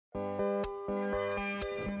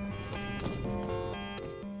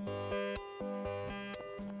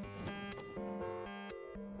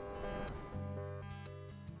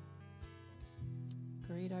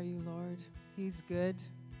He's good.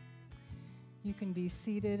 You can be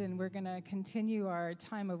seated, and we're going to continue our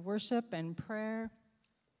time of worship and prayer.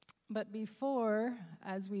 But before,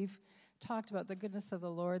 as we've talked about the goodness of the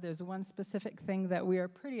Lord, there's one specific thing that we are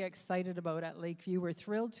pretty excited about at Lakeview. We're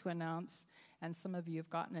thrilled to announce, and some of you have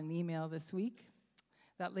gotten an email this week,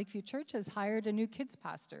 that Lakeview Church has hired a new kids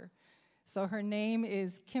pastor. So her name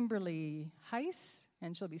is Kimberly Heiss,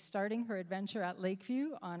 and she'll be starting her adventure at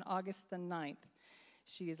Lakeview on August the 9th.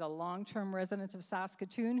 She is a long-term resident of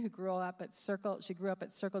Saskatoon who grew up at Circle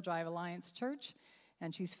Drive Alliance Church,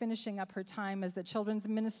 and she's finishing up her time as the children's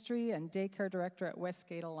ministry and daycare director at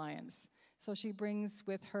Westgate Alliance. So she brings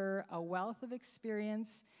with her a wealth of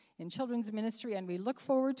experience in children's ministry, and we look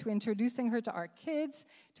forward to introducing her to our kids,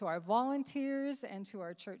 to our volunteers, and to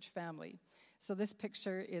our church family. So this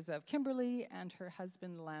picture is of Kimberly and her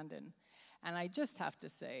husband, Landon. And I just have to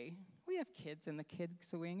say, we have kids in the kids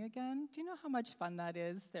wing again. Do you know how much fun that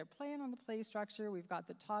is? They're playing on the play structure. We've got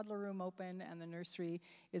the toddler room open, and the nursery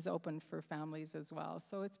is open for families as well.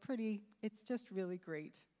 So it's just really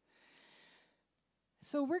great.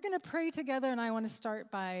 So we're going to pray together, and I want to start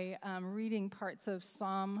by reading parts of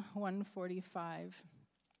Psalm 145.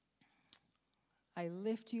 I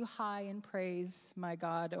lift you high in praise, my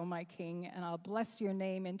God, O my King, and I'll bless your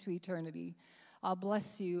name into eternity. I'll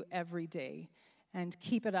bless you every day and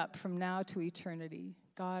keep it up from now to eternity.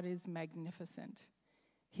 God is magnificent.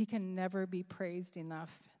 He can never be praised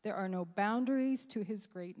enough. There are no boundaries to his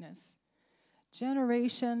greatness.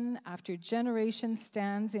 Generation after generation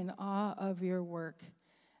stands in awe of your work,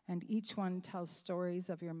 and each one tells stories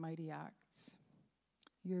of your mighty acts.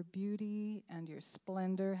 Your beauty and your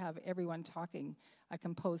splendor have everyone talking. I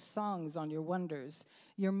compose songs on your wonders.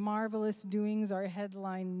 Your marvelous doings are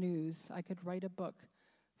headline news. I could write a book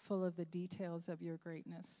full of the details of your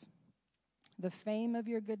greatness. The fame of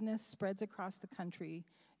your goodness spreads across the country.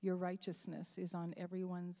 Your righteousness is on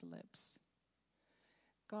everyone's lips.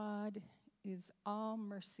 God is all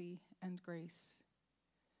mercy and grace,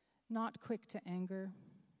 not quick to anger,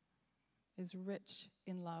 is rich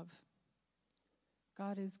in love.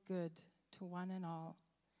 God is good to one and all.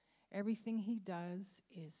 Everything he does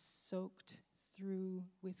is soaked through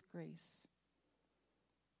with grace.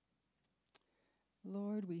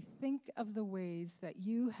 Lord, we think of the ways that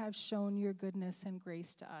you have shown your goodness and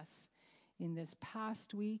grace to us in this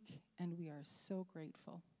past week, and we are so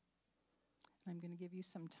grateful. I'm going to give you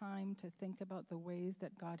some time to think about the ways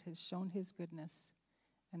that God has shown his goodness,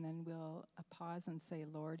 and then we'll pause and say,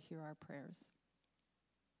 Lord, hear our prayers.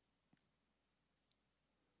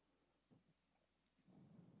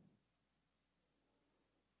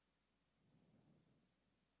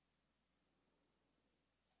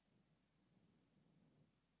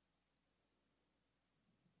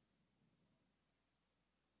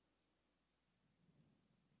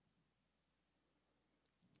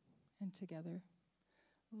 And together,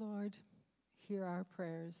 Lord, hear our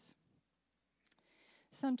prayers.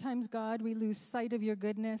 Sometimes, God, we lose sight of your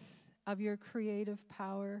goodness, of your creative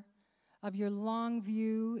power, of your long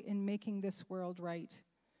view in making this world right.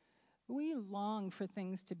 We long for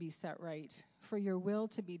things to be set right, for your will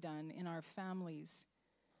to be done in our families,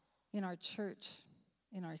 in our church,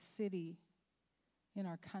 in our city, in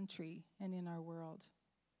our country, and in our world.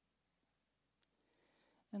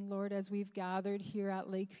 And Lord, as we've gathered here at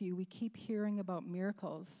Lakeview, we keep hearing about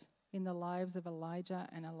miracles in the lives of Elijah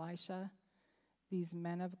and Elisha, these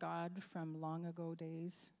men of God from long ago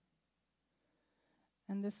days.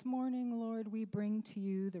 And this morning, Lord, we bring to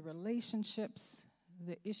you the relationships,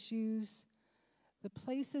 the issues, the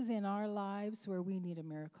places in our lives where we need a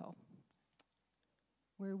miracle,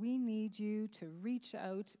 where we need you to reach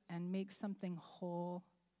out and make something whole,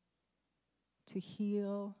 to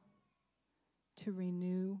heal, to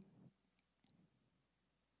renew.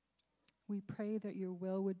 We pray that your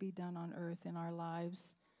will would be done on earth in our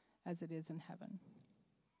lives as it is in heaven.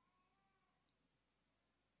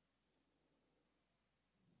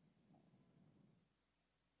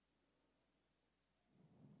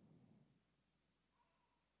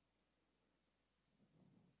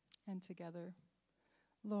 And together,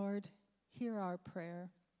 Lord, hear our prayer.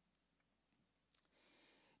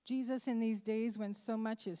 Jesus, in these days when so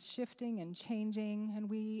much is shifting and changing, and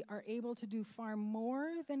we are able to do far more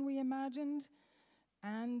than we imagined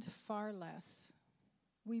and far less,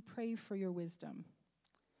 we pray for your wisdom.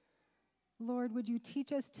 Lord, would you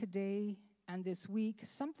teach us today and this week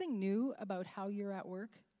something new about how you're at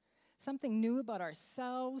work, something new about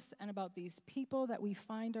ourselves and about these people that we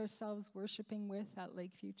find ourselves worshiping with at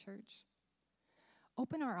Lakeview Church?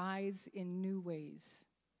 Open our eyes in new ways.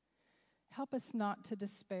 Help us not to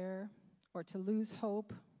despair or to lose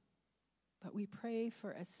hope, but we pray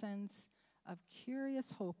for a sense of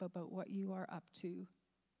curious hope about what you are up to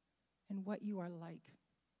and what you are like.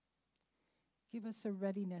 Give us a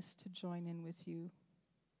readiness to join in with you.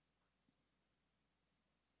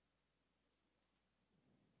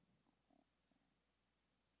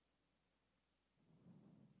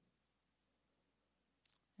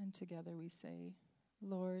 And together we say,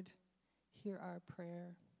 Lord, hear our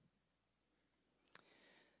prayer.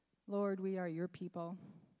 Lord, we are your people,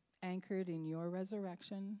 anchored in your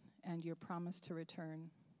resurrection and your promise to return.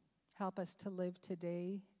 Help us to live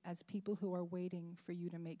today as people who are waiting for you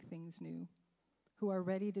to make things new, who are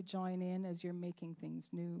ready to join in as you're making things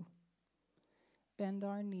new. Bend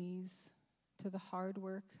our knees to the hard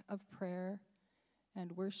work of prayer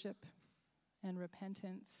and worship and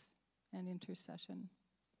repentance and intercession.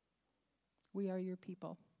 We are your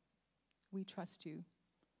people. We trust you.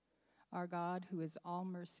 Our God, who is all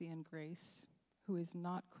mercy and grace, who is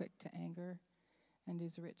not quick to anger and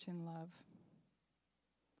is rich in love.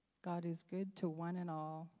 God is good to one and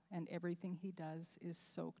all, and everything he does is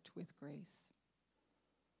soaked with grace.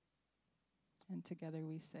 And together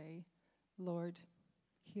we say, Lord,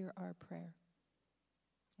 hear our prayer.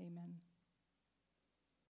 Amen.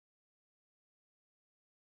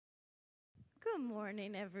 Good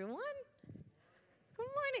morning, everyone. Good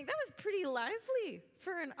morning. That was pretty lively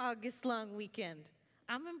for an August-long weekend.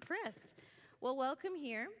 I'm impressed. Well, welcome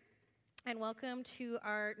here, and welcome to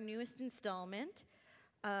our newest installment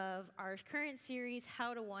of our current series,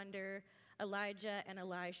 How to Wonder, Elijah and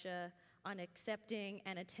Elisha on Accepting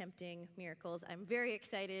and Attempting Miracles. I'm very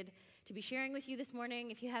excited to be sharing with you this morning.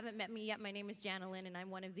 If you haven't met me yet, my name is Janelyn, and I'm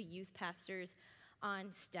one of the youth pastors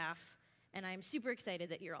on staff, and I'm super excited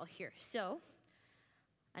that you're all here. So,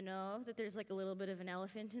 I know that there's like a little bit of an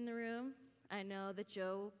elephant in the room. I know that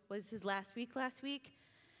Joe was his last week, and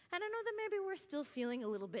I know that maybe we're still feeling a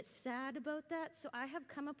little bit sad about that, so I have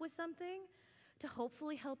come up with something to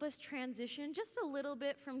hopefully help us transition just a little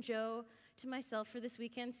bit from Joe to myself for this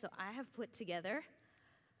weekend. So I have put together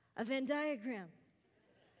a Venn diagram.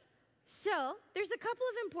 So there's a couple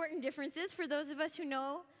of important differences for those of us who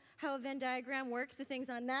know how a Venn diagram works. The things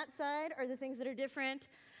on that side are the things that are different,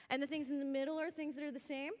 and the things in the middle are things that are the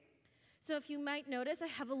same. So if you might notice, I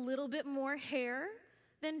have a little bit more hair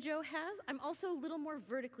than Joe has. I'm also a little more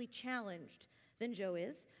vertically challenged than Joe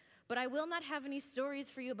is. But I will not have any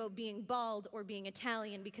stories for you about being bald or being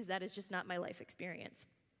Italian, because that is just not my life experience.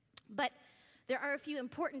 But there are a few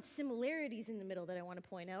important similarities in the middle that I want to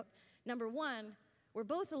point out. Number one, we're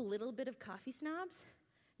both a little bit of coffee snobs.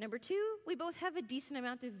 Number two, we both have a decent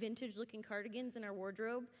amount of vintage-looking cardigans in our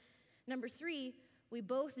wardrobe. Number three, we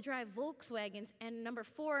both drive Volkswagens. And number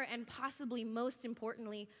four, and possibly most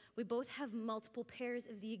importantly, we both have multiple pairs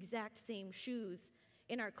of the exact same shoes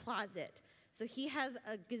in our closet. So he has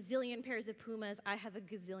a gazillion pairs of Pumas. I have a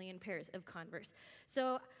gazillion pairs of Converse.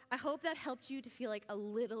 So I hope that helped you to feel like a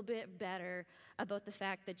little bit better about the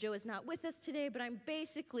fact that Joe is not with us today, but I'm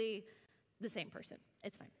basically the same person.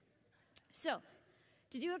 It's fine. So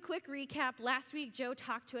to do a quick recap, last week Joe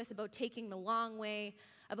talked to us about taking the long way,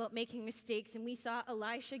 about making mistakes, and we saw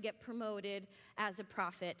Elisha get promoted as a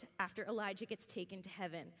prophet after Elijah gets taken to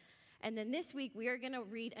heaven. And then this week, we are going to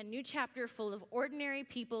read a new chapter full of ordinary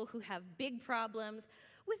people who have big problems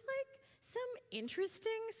with, some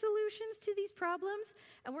interesting solutions to these problems.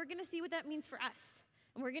 And we're going to see what that means for us.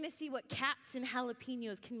 And we're going to see what cats and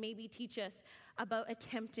jalapenos can maybe teach us about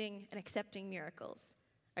attempting and accepting miracles.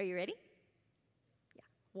 Are you ready? Yeah,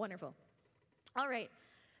 wonderful. All right.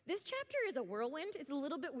 This chapter is a whirlwind. It's a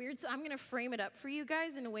little bit weird, so I'm going to frame it up for you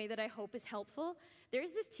guys in a way that I hope is helpful.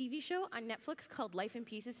 There's this TV show on Netflix called Life in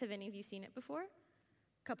Pieces. Have any of you seen it before?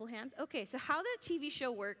 Couple hands. Okay, so how that TV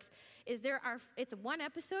show works is it's one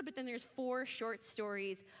episode, but then there's 4 short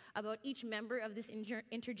stories about each member of this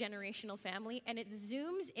intergenerational family, and it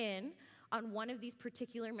zooms in on one of these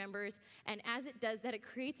particular members, and as it does that, it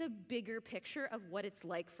creates a bigger picture of what it's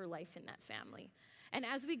like for life in that family. And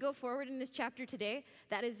as we go forward in this chapter today,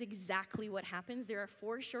 that is exactly what happens. There are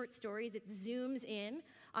 4 short stories. It zooms in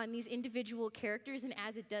on these individual characters, and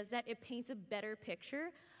as it does that, it paints a better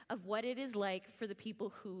picture of what it is like for the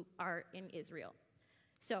people who are in Israel.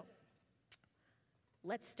 So,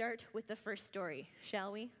 let's start with the first story,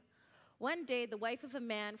 shall we? One day, the wife of a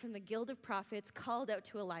man from the guild of prophets called out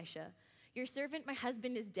to Elisha, "Your servant, my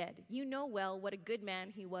husband, is dead. You know well what a good man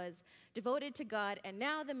he was, devoted to God, and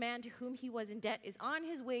now the man to whom he was in debt is on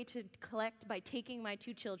his way to collect by taking my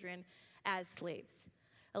 2 children as slaves."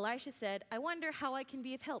 Elisha said, "I wonder how I can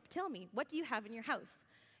be of help. Tell me, what do you have in your house?"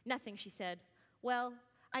 "Nothing," she said. "Well,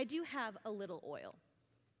 I do have a little oil."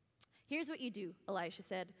 "Here's what you do," Elisha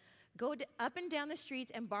said. Go up and down the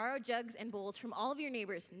streets and borrow jugs and bowls from all of your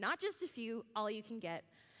neighbors, not just a few, all you can get.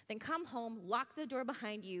 Then come home, lock the door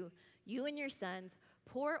behind you, you and your sons,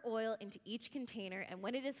 pour oil into each container, and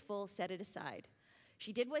when it is full, set it aside."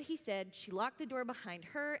 She did what he said. She locked the door behind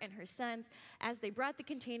her and her sons. As they brought the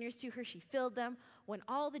containers to her, she filled them. When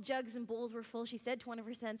all the jugs and bowls were full, she said to one of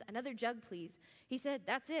her sons, "Another jug, please." He said,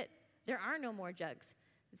 "That's it. There are no more jugs."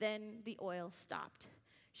 Then the oil stopped.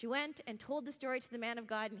 She went and told the story to the man of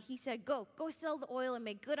God, and he said, Go sell the oil and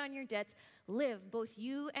make good on your debts. Live, both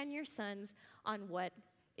you and your sons, on what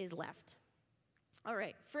is left." All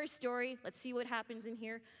right, first story. Let's see what happens in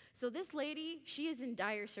here. So this lady, she is in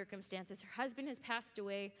dire circumstances. Her husband has passed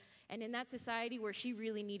away, and in that society where she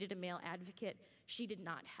really needed a male advocate, she did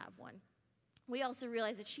not have one. We also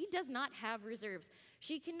realize that she does not have reserves.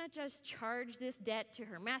 She cannot just charge this debt to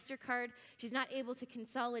her MasterCard. She's not able to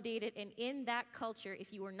consolidate it, and in that culture,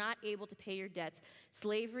 if you were not able to pay your debts,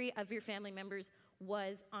 slavery of your family members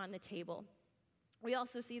was on the table. We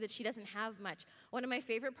also see that she doesn't have much. One of my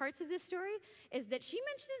favorite parts of this story is that she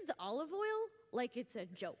mentions the olive oil like it's a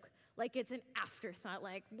joke, like it's an afterthought,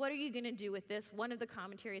 like, what are you going to do with this? One of the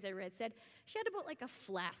commentaries I read said she had about like a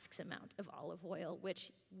flask's amount of olive oil,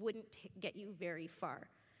 which wouldn't get you very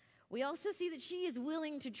far. We also see that she is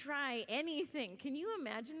willing to try anything. Can you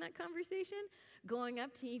imagine that conversation? Going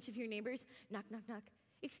up to each of your neighbors, knock, knock, knock.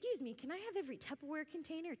 "Excuse me, can I have every Tupperware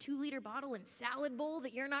container, 2-liter bottle, and salad bowl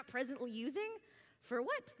that you're not presently using?" "For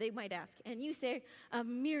what?" they might ask. And you say, "A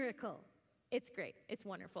miracle." It's great. It's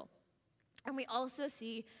wonderful. And we also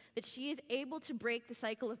see that she is able to break the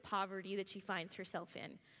cycle of poverty that she finds herself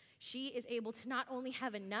in. She is able to not only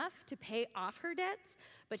have enough to pay off her debts,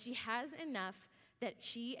 but she has enough that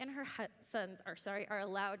she and her sons are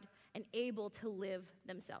allowed and able to live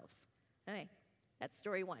themselves. Okay, that's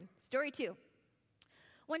story one. Story two.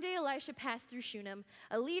 One day Elisha passed through Shunem.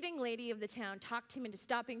 A leading lady of the town talked him into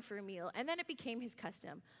stopping for a meal, and then it became his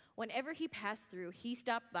custom. Whenever he passed through, he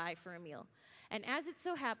stopped by for a meal. And as it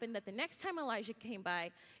so happened that the next time Elijah came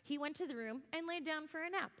by, he went to the room and laid down for a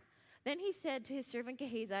nap. Then he said to his servant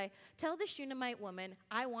Gehazi, "Tell the Shunammite woman,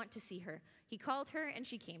 I want to see her." He called her, and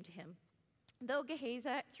she came to him.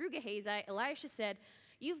 Through Gehazi, Elisha said,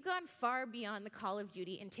 "You've gone far beyond the call of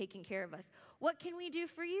duty in taking care of us. What can we do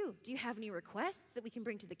for you? Do you have any requests that we can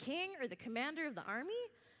bring to the king or the commander of the army?"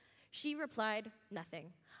 She replied,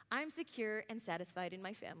 "Nothing. I'm secure and satisfied in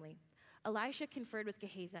my family." Elisha conferred with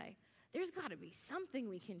Gehazi. "There's got to be something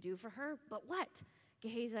we can do for her, but what?"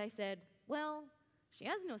 Gehazi said, "Well, she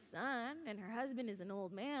has no son, and her husband is an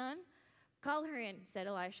old man." "Call her in," said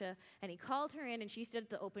Elisha, and he called her in, and she stood at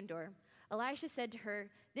the open door. Elisha said to her,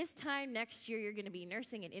 "This time next year you're going to be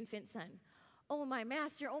nursing an infant son." "Oh, my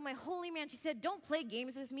master, oh, my holy man," she said, "don't play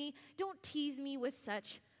games with me. Don't tease me with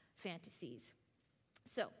such fantasies."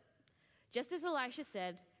 So, just as Elisha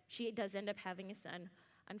said, she does end up having a son.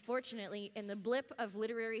 Unfortunately, in the blip of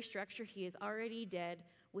literary structure, he is already dead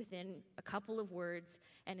within a couple of words,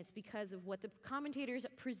 and it's because of what the commentators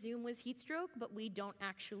presume was heat stroke, but we don't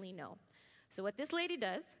actually know. So what this lady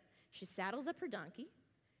does, she saddles up her donkey,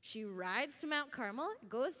 she rides to Mount Carmel,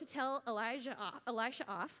 goes to tell Elisha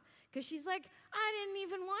off, because she's like, "I didn't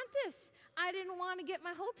even want this. I didn't want to get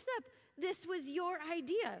my hopes up. This was your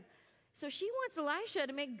idea." So she wants Elisha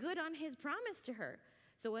to make good on his promise to her.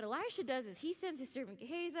 So what Elisha does is he sends his servant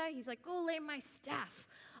Gehazi. He's like, "Go lay my staff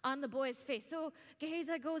on the boy's face." So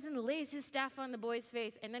Gehazi goes and lays his staff on the boy's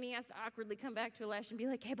face, and then he has to awkwardly come back to Elisha and be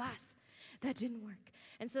like, "Hey, boss, that didn't work."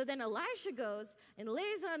 And so then Elisha goes and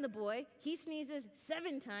lays on the boy. He sneezes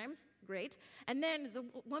 7 times. Great. And then the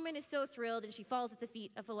woman is so thrilled, and she falls at the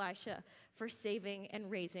feet of Elisha for saving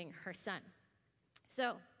and raising her son.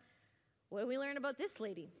 So what do we learn about this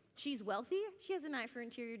lady? She's wealthy. She has an eye for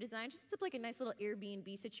interior design. She sets up like a nice little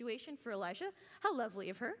Airbnb situation for Elisha. How lovely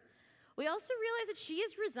of her. We also realize that she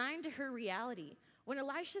is resigned to her reality. When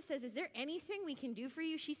Elisha says, "Is there anything we can do for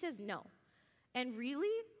you?" she says no. And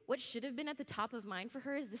really, what should have been at the top of mind for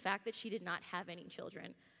her is the fact that she did not have any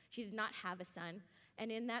children. She did not have a son.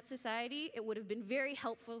 And in that society, it would have been very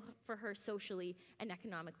helpful for her socially and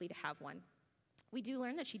economically to have one. We do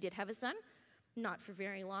learn that she did have a son, not for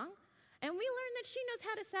very long. And we learn that she knows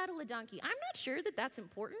how to saddle a donkey. I'm not sure that that's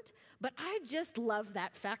important, but I just love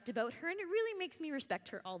that fact about her, and it really makes me respect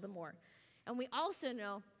her all the more. And we also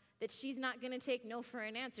know that she's not going to take no for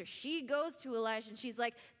an answer. She goes to Elisha, and she's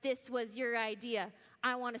like, "This was your idea.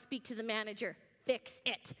 I want to speak to the manager. Fix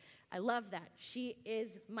it." I love that. She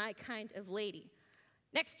is my kind of lady.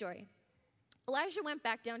 Next story. Elijah went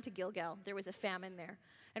back down to Gilgal. There was a famine there.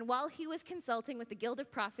 And while he was consulting with the guild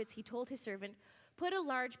of prophets, he told his servant, "Put a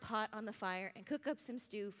large pot on the fire and cook up some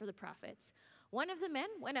stew for the prophets." One of the men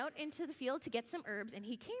went out into the field to get some herbs, and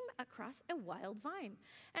he came across a wild vine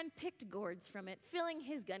and picked gourds from it, filling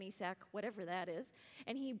his gunny sack, whatever that is,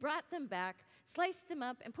 and he brought them back, sliced them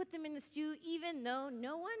up, and put them in the stew, even though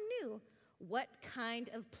no one knew what kind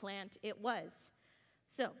of plant it was.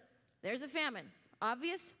 So, there's a famine.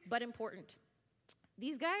 Obvious, but important.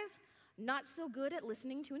 These guys, not so good at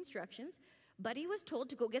listening to instructions, but he was told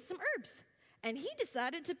to go get some herbs. And he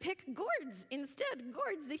decided to pick gourds instead,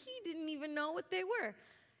 gourds that he didn't even know what they were.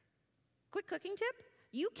 Quick cooking tip,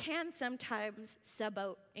 you can sometimes sub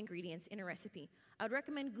out ingredients in a recipe. I would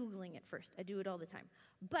recommend Googling it first. I do it all the time.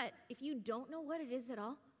 But if you don't know what it is at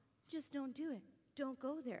all, just don't do it. Don't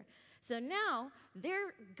go there. So now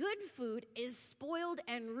their good food is spoiled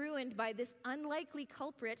and ruined by this unlikely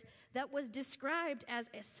culprit that was described as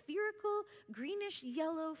a spherical greenish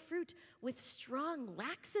yellow fruit with strong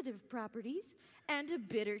laxative properties and a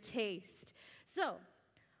bitter taste. So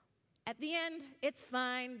at the end, it's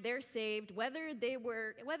fine. They're saved. Whether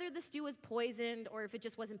the stew was poisoned or if it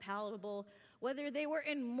just wasn't palatable, whether they were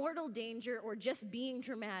in mortal danger or just being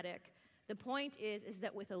dramatic, the point is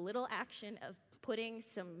that with a little action of putting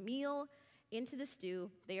some meal into the stew,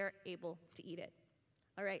 they are able to eat it.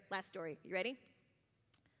 All right, last story. You ready?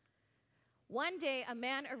 One day, a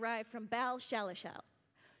man arrived from Baal Shalishah.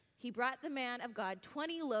 He brought the man of God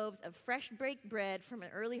 20 loaves of fresh baked bread from an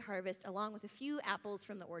early harvest, along with a few apples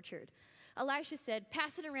from the orchard. Elisha said,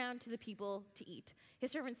 "Pass it around to the people to eat."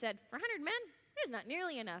 His servant said, "For 100 men, there's not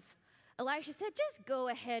nearly enough." Elisha said, "Just go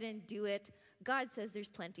ahead and do it. God says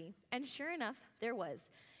there's plenty." And sure enough, there was.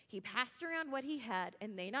 He passed around what he had,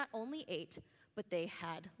 and they not only ate, but they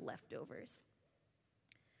had leftovers.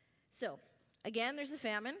 So, again, there's a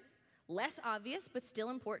famine. Less obvious, but still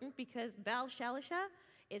important, because Baal Shalishah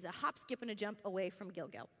is a hop, skip, and a jump away from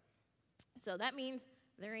Gilgal. So that means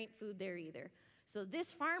there ain't food there either. So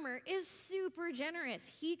this farmer is super generous.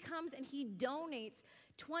 He comes and he donates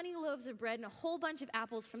 20 loaves of bread and a whole bunch of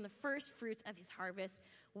apples from the first fruits of his harvest,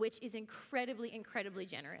 which is incredibly, incredibly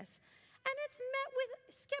generous. And it's met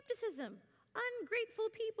with skepticism, ungrateful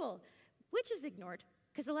people, which is ignored,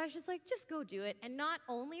 because Elisha's like, just go do it. And not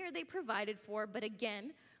only are they provided for, but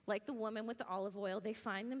again, like the woman with the olive oil, they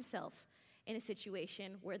find themselves in a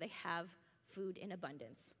situation where they have food in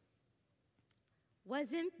abundance.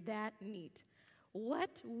 Wasn't that neat?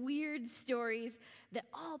 What weird stories that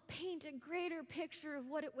all paint a greater picture of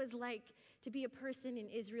what it was like to be a person in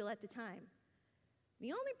Israel at the time.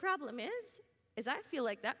 The only problem is I feel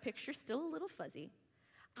like that picture's still a little fuzzy.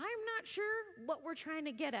 I'm not sure what we're trying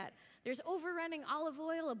to get at. There's overrunning olive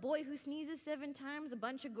oil, a boy who sneezes 7 times, a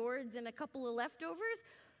bunch of gourds, and a couple of leftovers.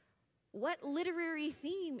 What literary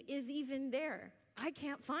theme is even there? I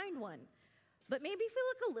can't find one. But maybe if we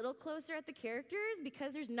look a little closer at the characters,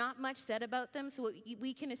 because there's not much said about them, so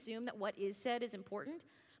we can assume that what is said is important,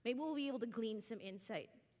 maybe we'll be able to glean some insight.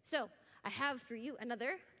 So I have for you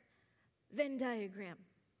another Venn diagram.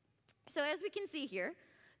 So as we can see here,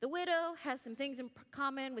 the widow has some things in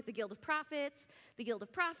common with the Guild of Prophets. The Guild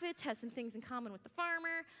of Prophets has some things in common with the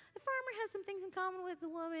farmer. The farmer has some things in common with the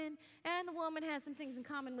woman, and the woman has some things in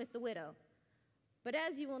common with the widow. But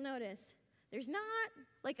as you will notice, there's not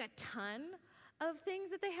like a ton of things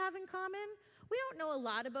that they have in common. We don't know a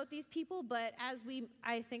lot about these people, but as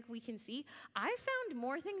I think we can see, I found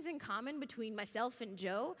more things in common between myself and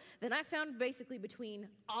Joe than I found basically between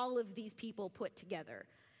all of these people put together.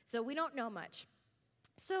 So we don't know much.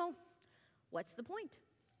 So what's the point?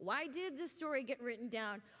 Why did this story get written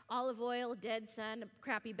down? Olive oil, dead son, a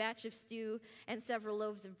crappy batch of stew, and several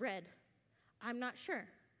loaves of bread. I'm not sure.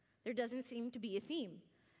 There doesn't seem to be a theme,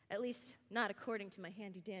 at least not according to my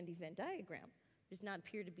handy-dandy Venn diagram. There does not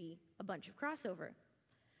appear to be a bunch of crossover.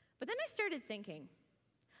 But then I started thinking,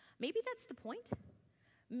 maybe that's the point.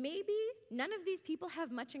 Maybe none of these people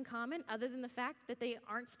have much in common other than the fact that they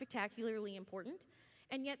aren't spectacularly important,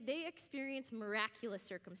 and yet they experience miraculous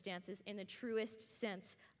circumstances in the truest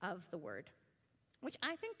sense of the word. Which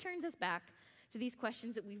I think turns us back to these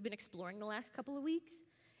questions that we've been exploring the last couple of weeks.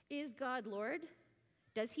 Is God Lord?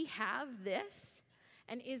 Does he have this?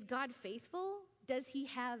 And is God faithful? Does he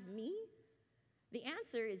have me? The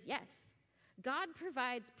answer is yes. God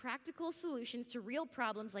provides practical solutions to real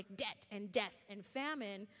problems like debt and death and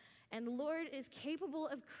famine, and the Lord is capable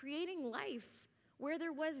of creating life where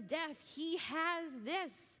there was death. He has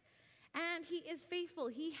this, and he is faithful.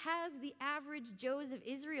 He has the average Joes of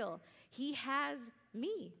Israel. He has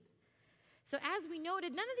me. So as we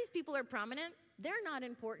noted, none of these people are prominent. They're not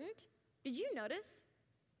important. Did you notice?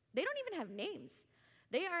 They don't even have names.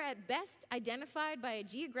 They are at best identified by a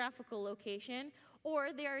geographical location, or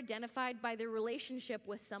they are identified by their relationship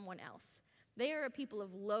with someone else. They are a people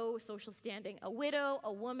of low social standing, a widow,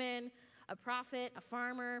 a woman, a prophet, a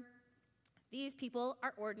farmer. These people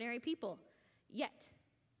are ordinary people. Yet,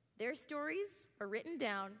 their stories are written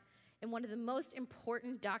down in one of the most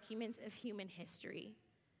important documents of human history.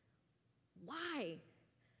 Why?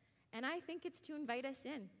 And I think it's to invite us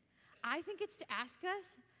in. I think it's to ask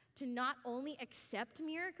us to not only accept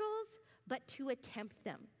miracles, but to attempt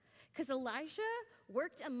them. Because Elisha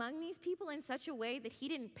worked among these people in such a way that he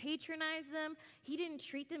didn't patronize them, he didn't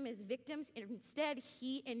treat them as victims, instead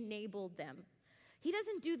he enabled them. He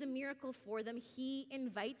doesn't do the miracle for them, he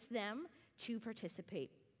invites them to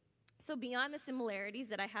participate. So beyond the similarities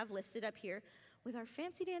that I have listed up here with our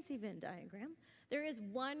fancy-dancy Venn diagram, there is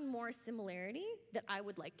one more similarity that I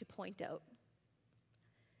would like to point out.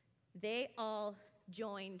 They all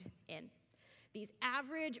joined in. These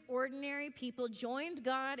average, ordinary people joined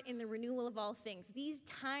God in the renewal of all things. These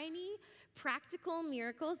tiny, practical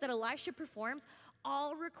miracles that Elisha performs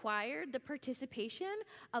all required the participation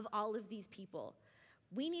of all of these people.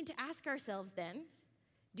 We need to ask ourselves then,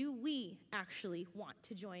 do we actually want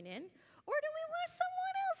to join in? Or do we want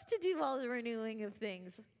someone else to do all the renewing of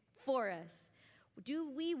things for us? Do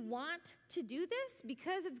we want to do this?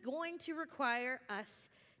 Because it's going to require us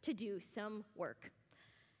to do some work.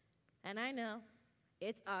 And I know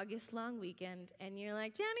it's August long weekend, and you're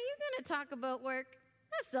like, Jenny, you going to talk about work?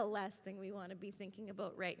 That's the last thing we want to be thinking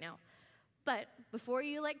about right now. But before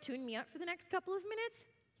you tune me out for the next couple of minutes,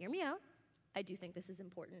 hear me out. I do think this is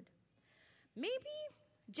important. Maybe,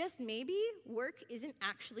 just maybe, work isn't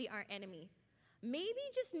actually our enemy. Maybe,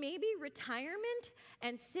 just maybe, retirement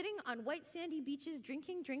and sitting on white sandy beaches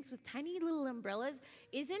drinking drinks with tiny little umbrellas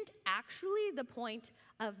isn't actually the point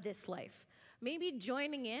of this life. Maybe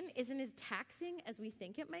joining in isn't as taxing as we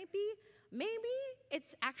think it might be. Maybe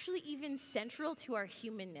it's actually even central to our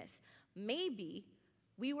humanness. Maybe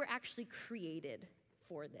we were actually created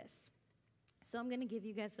for this. So I'm going to give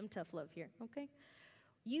you guys some tough love here, okay?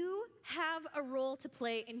 You have a role to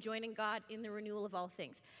play in joining God in the renewal of all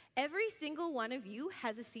things. Every single one of you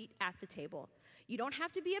has a seat at the table. You don't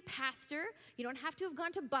have to be a pastor. You don't have to have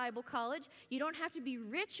gone to Bible college. You don't have to be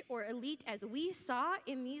rich or elite. As we saw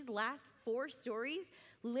in these last 4 stories,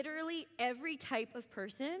 literally every type of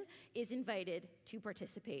person is invited to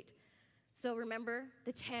participate. So remember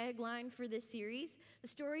the tagline for this series, the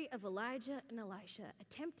story of Elijah and Elisha,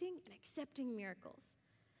 attempting and accepting miracles.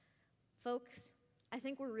 Folks, I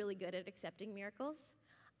think we're really good at accepting miracles.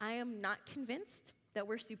 I am not convinced that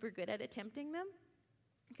we're super good at attempting them.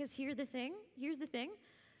 Because here's the thing.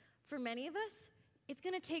 For many of us, it's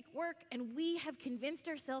going to take work, and we have convinced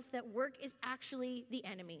ourselves that work is actually the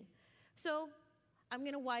enemy. So I'm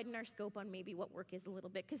going to widen our scope on maybe what work is a little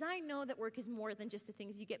bit, because I know that work is more than just the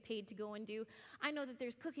things you get paid to go and do. I know that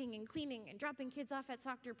there's cooking and cleaning and dropping kids off at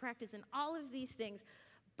soccer practice and all of these things.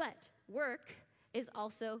 But work is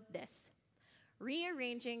also this: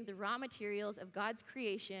 rearranging the raw materials of God's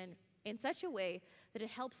creation in such a way that it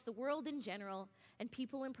helps the world in general and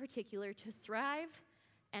people in particular to thrive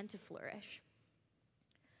and to flourish.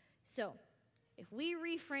 So, if we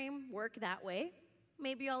reframe work that way,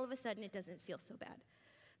 maybe all of a sudden it doesn't feel so bad.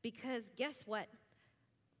 Because guess what?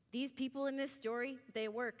 These people in this story, they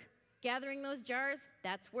work. Gathering those jars,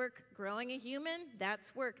 that's work. Growing a human,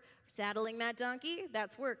 that's work. Saddling that donkey,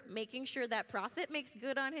 that's work. Making sure that prophet makes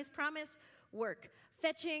good on his promise, work.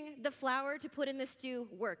 Fetching the flour to put in the stew,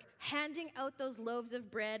 work. Handing out those loaves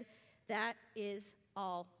of bread, that is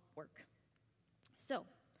all work. So,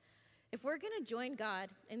 if we're going to join God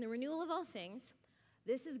in the renewal of all things,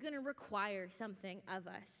 this is going to require something of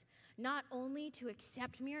us. Not only to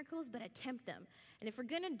accept miracles, but attempt them. And if we're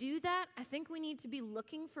going to do that, I think we need to be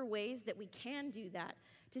looking for ways that we can do that,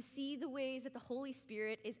 to see the ways that the Holy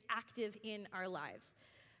Spirit is active in our lives.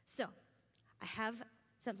 So, I have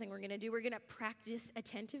something we're going to do. We're going to practice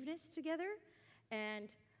attentiveness together,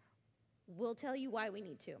 and we'll tell you why we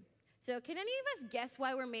need to. So can any of us guess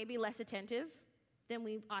why we're maybe less attentive than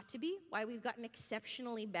we ought to be? Why we've gotten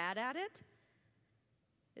exceptionally bad at it?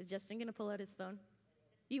 Is Justin going to pull out his phone?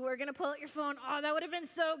 You were going to pull out your phone? Oh, that would have been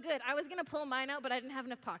so good. I was going to pull mine out, but I didn't have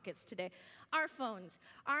enough pockets today. Our phones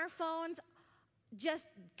just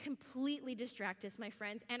completely distract us, my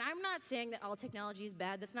friends. And I'm not saying that all technology is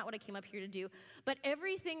bad. That's not what I came up here to do. But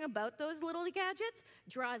everything about those little gadgets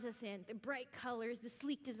draws us in. The bright colors, the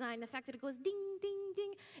sleek design, the fact that it goes ding, ding,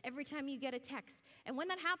 ding every time you get a text. And when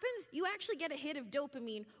that happens, you actually get a hit of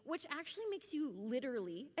dopamine, which actually makes you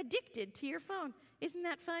literally addicted to your phone. Isn't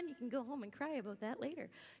that fun? You can go home and cry about that later.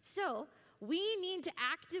 So we need to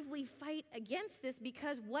actively fight against this,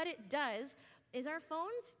 because what it does is our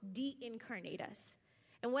phones de-incarnate us.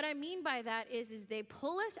 And what I mean by that is they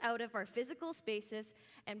pull us out of our physical spaces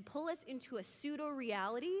and pull us into a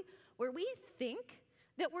pseudo-reality where we think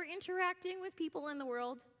that we're interacting with people in the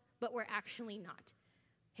world, but we're actually not.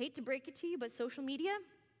 Hate to break it to you, but social media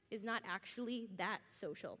is not actually that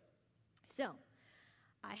social. So,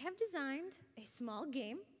 I have designed a small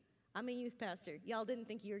game. I'm a youth pastor. Y'all didn't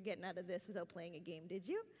think you were getting out of this without playing a game, did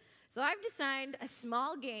you? So I've designed a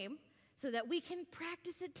small game so that we can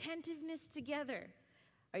practice attentiveness together.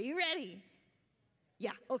 Are you ready?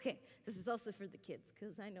 Yeah, okay. This is also for the kids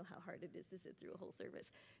because I know how hard it is to sit through a whole service.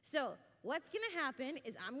 So what's going to happen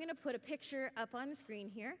is I'm going to put a picture up on the screen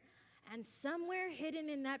here, and somewhere hidden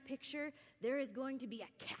in that picture, there is going to be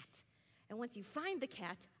a cat. And once you find the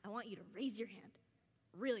cat, I want you to raise your hand.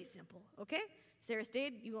 Really simple, okay? Sarah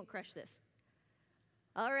Stade, you won't crush this.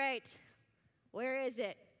 All right, where is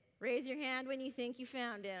it? Raise your hand when you think you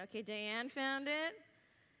found it. Okay, Diane found it.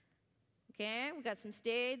 Okay, we got some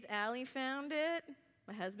Stades. Allie found it.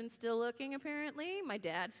 My husband's still looking, apparently. My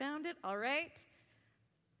dad found it. All right.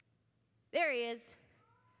 There he is.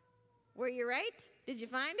 Were you right? Did you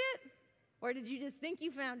find it? Or did you just think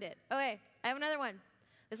you found it? Okay, I have another one.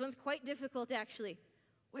 This one's quite difficult, actually.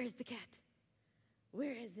 Where's the cat?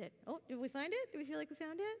 Where is it? Oh, did we find it? Do we feel like we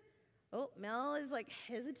found it? Oh, Mel is like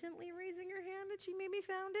hesitantly raising her hand that she maybe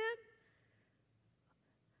found it.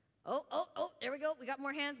 Oh, there we go. We got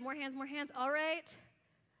more hands, more hands, more hands. All right.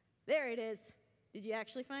 There it is. Did you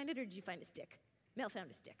actually find it or did you find a stick? Mel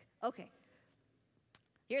found a stick. Okay.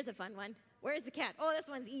 Here's a fun one. Where's the cat? Oh, this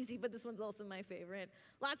one's easy, but this one's also my favorite.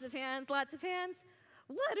 Lots of hands, lots of hands.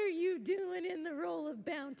 What are you doing in the role of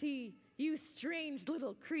Bounty, you strange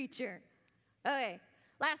little creature? Okay,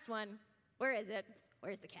 last one. Where is it?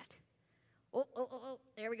 Where's the cat? Oh,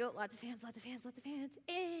 there we go. Lots of hands, lots of hands, lots of hands.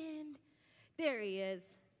 And there he is.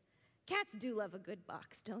 Cats do love a good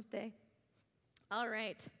box, don't they? All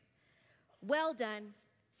right. Well done.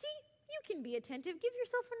 See, you can be attentive. Give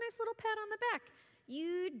yourself a nice little pat on the back.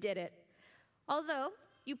 You did it. Although,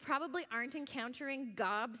 you probably aren't encountering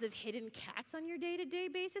gobs of hidden cats on your day-to-day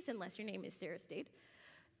basis, unless your name is Sarah Stade.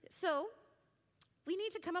 So, we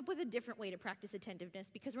need to come up with a different way to practice attentiveness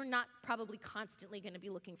because we're not probably constantly going to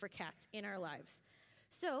be looking for cats in our lives.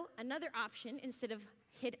 So, another option, instead of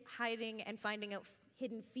hiding and finding out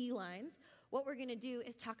hidden felines, what we're going to do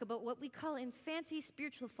is talk about what we call in fancy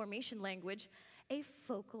spiritual formation language, a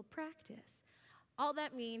focal practice. All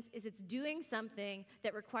that means is it's doing something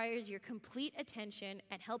that requires your complete attention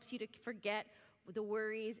and helps you to forget the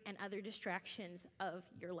worries and other distractions of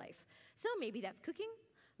your life. So maybe that's cooking,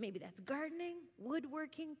 maybe that's gardening,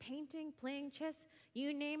 woodworking, painting, playing chess,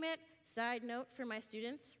 you name it. Side note for my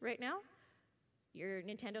students right now, your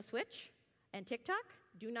Nintendo Switch and TikTok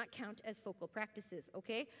do not count as focal practices,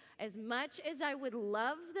 okay? As much as I would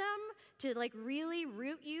love them to really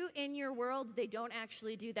root you in your world, they don't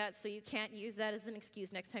actually do that, so you can't use that as an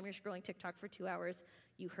excuse next time you're scrolling TikTok for 2 hours.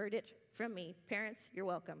 You heard it from me. Parents, you're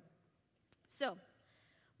welcome. So,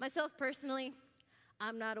 myself personally,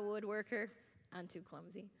 I'm not a woodworker. I'm too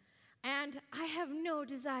clumsy. And I have no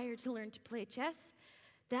desire to learn to play chess.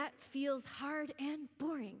 That feels hard and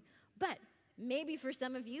boring. But maybe for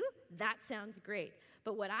some of you, that sounds great.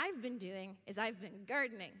 But what I've been doing is I've been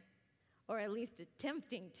gardening, or at least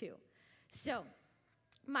attempting to. So,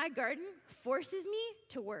 my garden forces me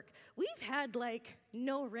to work. We've had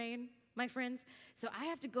no rain, my friends, so I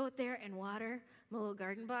have to go out there and water my little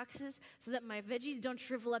garden boxes so that my veggies don't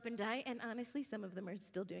shrivel up and die, and honestly, some of them are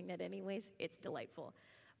still doing that anyways. It's delightful.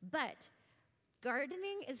 But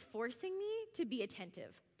gardening is forcing me to be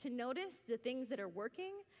attentive, to notice the things that are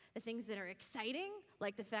working, the things that are exciting,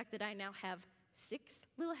 like the fact that I now have 6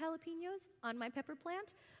 little jalapenos on my pepper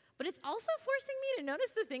plant. But it's also forcing me to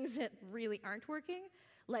notice the things that really aren't working,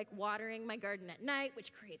 like watering my garden at night,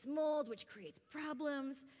 which creates mold, which creates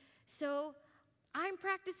problems. So I'm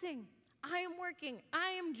practicing, I am working,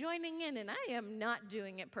 I am joining in, and I am not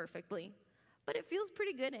doing it perfectly. But it feels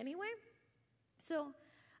pretty good anyway. So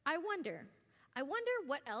I wonder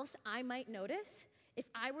what else I might notice if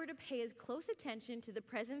I were to pay as close attention to the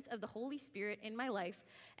presence of the Holy Spirit in my life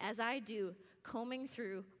as I do combing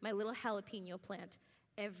through my little jalapeno plant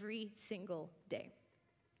every single day.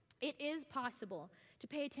 It is possible to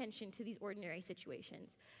pay attention to these ordinary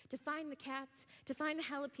situations, to find the cats, to find the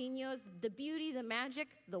jalapenos, the beauty, the magic,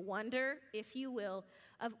 the wonder, if you will,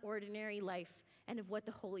 of ordinary life and of what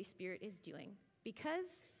the Holy Spirit is doing.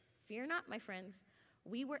 Because, fear not, my friends,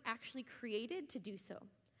 we were actually created to do so.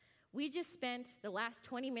 We just spent the last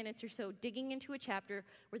 20 minutes or so digging into a chapter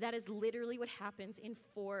where that is literally what happens in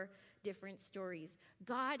 4 different stories.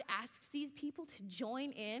 God asks these people to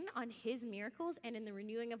join in on his miracles and in the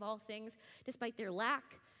renewing of all things, despite their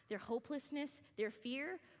lack, their hopelessness, their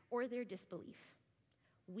fear, or their disbelief.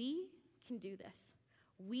 We can do this.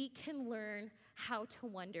 We can learn how to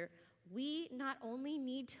wonder. We not only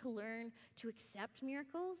need to learn to accept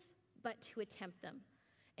miracles, but to attempt them.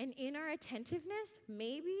 And in our attentiveness,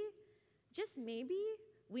 maybe, just maybe,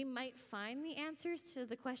 we might find the answers to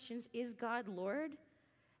the questions, is God Lord?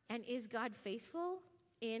 And is God faithful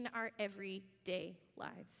in our everyday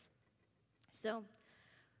lives? So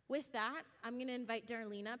with that, I'm going to invite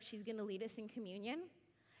Darlene up. She's going to lead us in communion.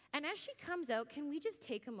 And as she comes out, can we just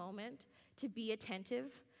take a moment to be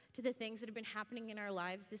attentive to the things that have been happening in our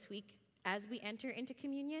lives this week as we enter into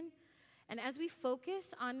communion? And as we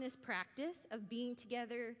focus on this practice of being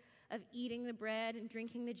together, of eating the bread and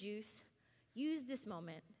drinking the juice, use this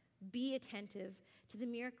moment. Be attentive to the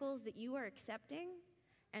miracles that you are accepting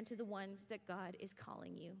and to the ones that God is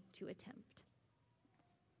calling you to attempt.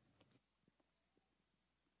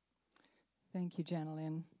 Thank you,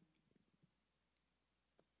 Janelyn.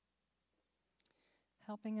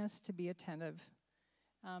 Helping us to be attentive.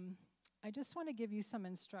 I just want to give you some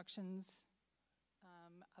instructions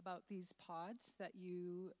about these pods that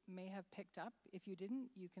you may have picked up. If you didn't,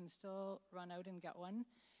 you can still run out and get one.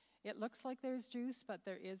 It looks like there's juice, but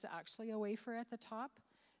there is actually a wafer at the top.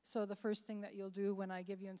 So the first thing that you'll do when I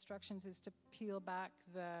give you instructions is to peel back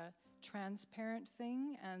the transparent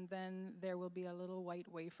thing, and then there will be a little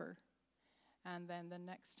white wafer. And then the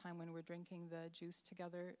next time when we're drinking the juice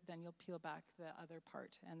together, then you'll peel back the other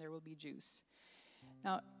part, and there will be juice.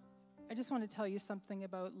 Now, I just want to tell you something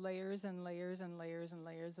about layers and layers and layers and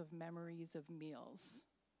layers of memories of meals,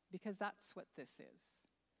 because that's what this is.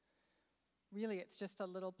 Really, it's just a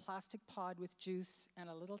little plastic pod with juice and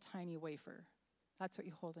a little tiny wafer. That's what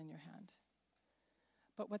you hold in your hand.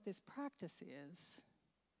 But what this practice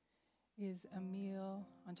is a meal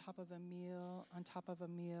on top of a meal on top of a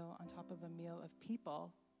meal on top of a meal of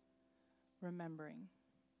people remembering.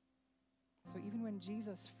 So even when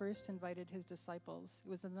Jesus first invited his disciples, it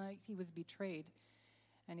was the night he was betrayed,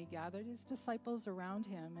 and he gathered his disciples around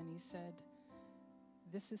him and he said,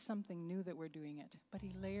 this is something new that we're doing it. But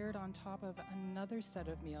he layered on top of another set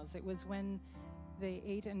of meals. It was when they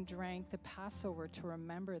ate and drank the Passover to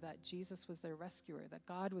remember that Jesus was their rescuer, that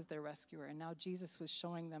God was their rescuer, and now Jesus was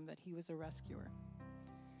showing them that he was a rescuer.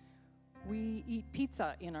 We eat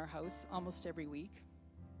pizza in our house almost every week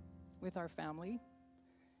with our family.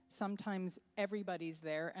 Sometimes everybody's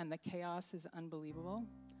there and the chaos is unbelievable.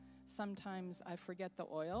 Sometimes I forget the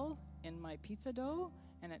oil in my pizza dough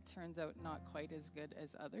and it turns out not quite as good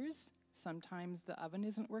as others. Sometimes the oven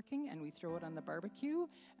isn't working and we throw it on the barbecue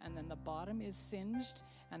and then the bottom is singed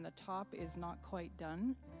and the top is not quite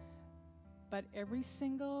done. But every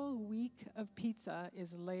single week of pizza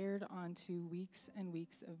is layered onto weeks and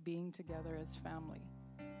weeks of being together as family.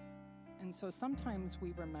 And so sometimes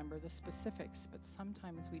we remember the specifics, but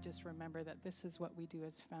sometimes we just remember that this is what we do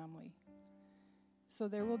as family. So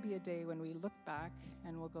there will be a day when we look back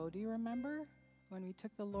and we'll go, do you remember when we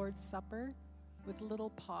took the Lord's Supper with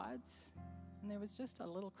little pods and there was just a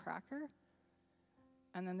little cracker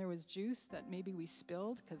and then there was juice that maybe we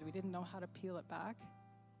spilled because we didn't know how to peel it back?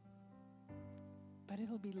 But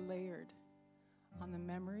it'll be layered on the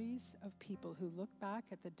memories of people who look back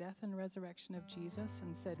at the death and resurrection of Jesus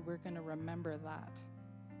and said, we're going to remember that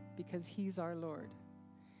because he's our Lord.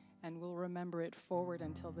 And we'll remember it forward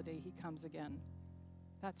until the day he comes again.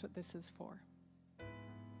 That's what this is for.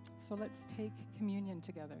 So let's take communion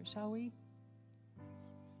together, shall we?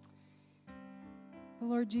 The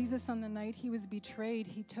Lord Jesus, on the night he was betrayed,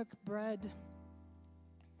 he took bread.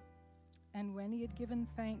 And when he had given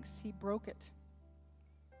thanks, he broke it.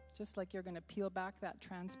 Just like you're going to peel back that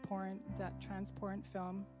transparent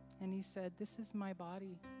film. And he said, this is my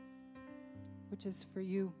body, which is for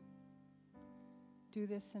you. Do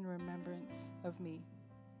this in remembrance of me.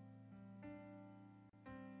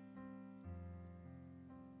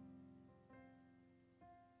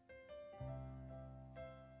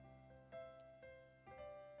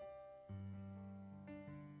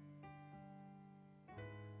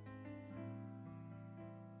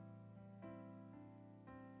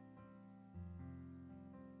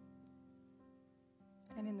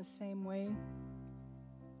 And in the same way,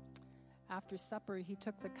 after supper, he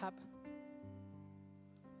took the cup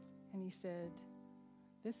and he said,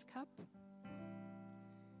 this cup,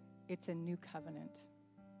 it's a new covenant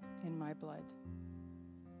in my blood.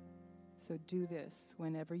 So do this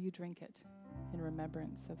whenever you drink it in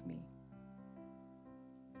remembrance of me.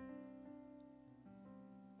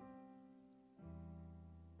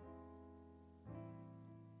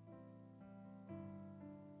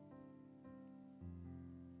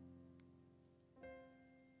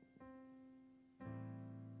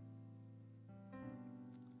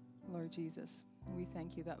 Lord Jesus, we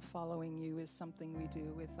thank you that following you is something we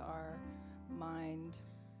do with our mind,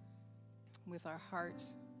 with our heart,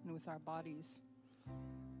 and with our bodies.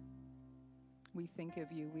 We think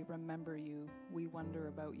of you, we remember you, we wonder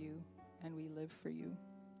about you, and we live for you.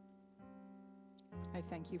 I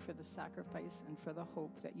thank you for the sacrifice and for the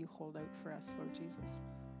hope that you hold out for us, Lord Jesus.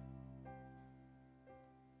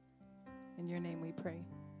 In your name we pray.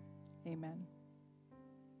 Amen.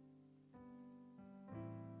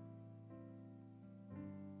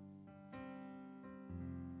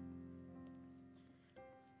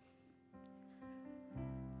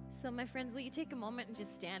 So, my friends, will you take a moment and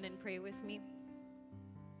just stand and pray with me?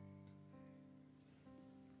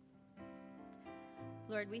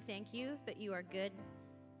 Lord, we thank you that you are good,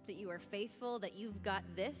 that you are faithful, that you've got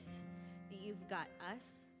this, that you've got us.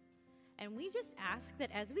 And we just ask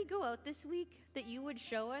that as we go out this week, that you would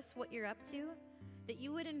show us what you're up to, that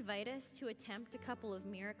you would invite us to attempt a couple of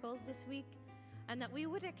miracles this week, and that we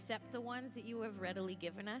would accept the ones that you have readily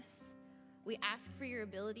given us. We ask for your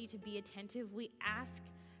ability to be attentive. We ask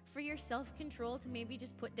for your self-control to maybe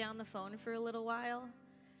just put down the phone for a little while.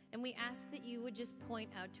 And we ask that you would just point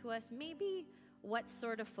out to us maybe what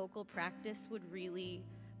sort of focal practice would really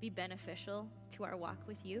be beneficial to our walk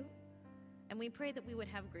with you. And we pray that we would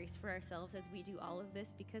have grace for ourselves as we do all of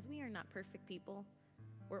this, because we are not perfect people.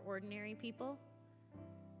 We're ordinary people,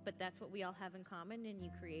 but that's what we all have in common, and you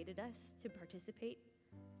created us to participate.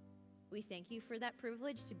 We thank you for that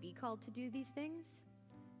privilege to be called to do these things.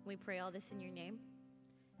 We pray all this in your name.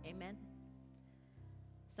 Amen.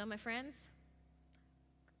 So, my friends,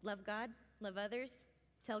 love God, love others,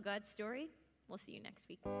 tell God's story. We'll see you next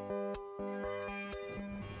week.